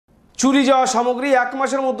চুরি যাওয়া সামগ্রী 1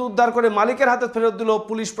 মাসের মধ্যে উদ্ধার করে মালিকের হাতে ফেরত দিল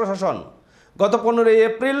পুলিশ প্রশাসন। গত 15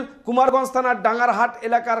 এপ্রিল কুমারগঞ্জ থানার ডাঙ্গারহাট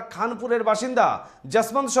এলাকার খানপুরের বাসিন্দা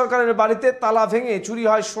জসবন্ত সরকারের বাড়িতে তালা ভেঙে চুরি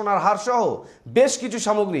হয় সোনার হার সহ বেশ কিছু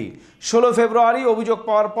সামগ্রী। 16 ফেব্রুয়ারি অভিযোগ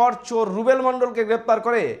পাওয়ার পর চোর রুবেল মণ্ডলকে গ্রেপ্তার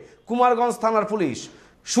করে কুমারগঞ্জ থানার পুলিশ।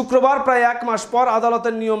 শুক্রবার প্রায় 1 মাস পর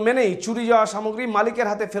আদালতের নিয়ম মেনেই চুরি যাওয়া সামগ্রী মালিকের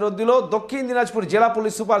হাতে ফেরত দিল দক্ষিণ দিনাজপুর জেলা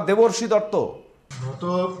পুলিশ সুপার দেবর্ষী দত্ত। গত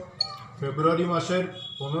ফেব্রুয়ারি মাসের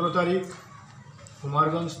 15 তারিখ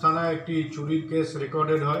কুমারগঞ্জ থানায় একটি চুরির কেস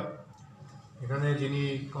রেকর্ডেড হয়। এখানে যিনি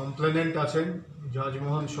কমপ্লেনেন্ট আছেন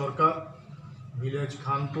জজমোহন সরকার, ভিলেজ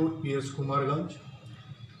খানপুর, পিএস কুমারগঞ্জ,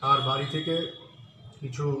 তার বাড়ি থেকে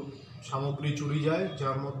কিছু সামগ্রী চুরি যায়,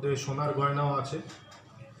 যার মধ্যে সোনার গয়নাও আছে।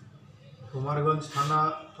 কুমারগঞ্জ থানা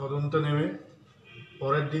তদন্তে নেমে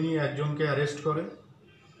পরের দিনই একজনকে অ্যারেস্ট করে,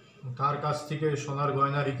 তার কাছ থেকে সোনার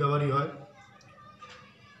গয়না রিকভারি হয়।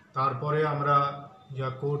 তারপরে আমরা যা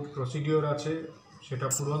কোর্ট প্রসিডিওর আছে সেটা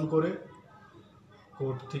পূরণ করে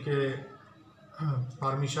কোর্ট থেকে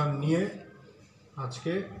পারমিশন নিয়ে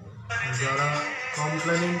আজকে যারা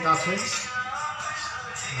কমপ্লেনেন্ট আছেন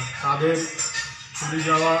তাদের চুরি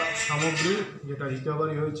যাওয়া সামগ্রী যেটা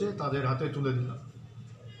রিকভারি হয়েছে তাদের হাতে তুলে দিলাম।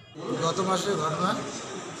 গত মাসের ঘটনা,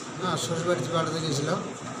 শ্বশুর বাড়িতে গেছিলাম।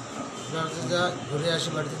 বাড়িতে যা ঘুরে আসি,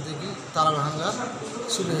 বাড়িতে দেখি তালা ভাঙা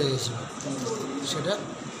চুরি হয়ে গেছিল, সেটা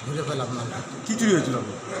ঘুরে পেলাম না। কী চুরি হয়েছিল?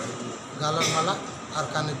 গালার মালা আর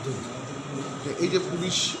কানের দুল। এই যে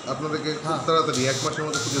পুলিশ আপনাদেরকে খুব তাড়াতাড়ি 1 মাসের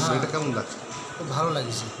মধ্যে খুঁজে দিল, এটা কেমন লাগছে? খুব ভালো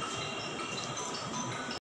লাগছে।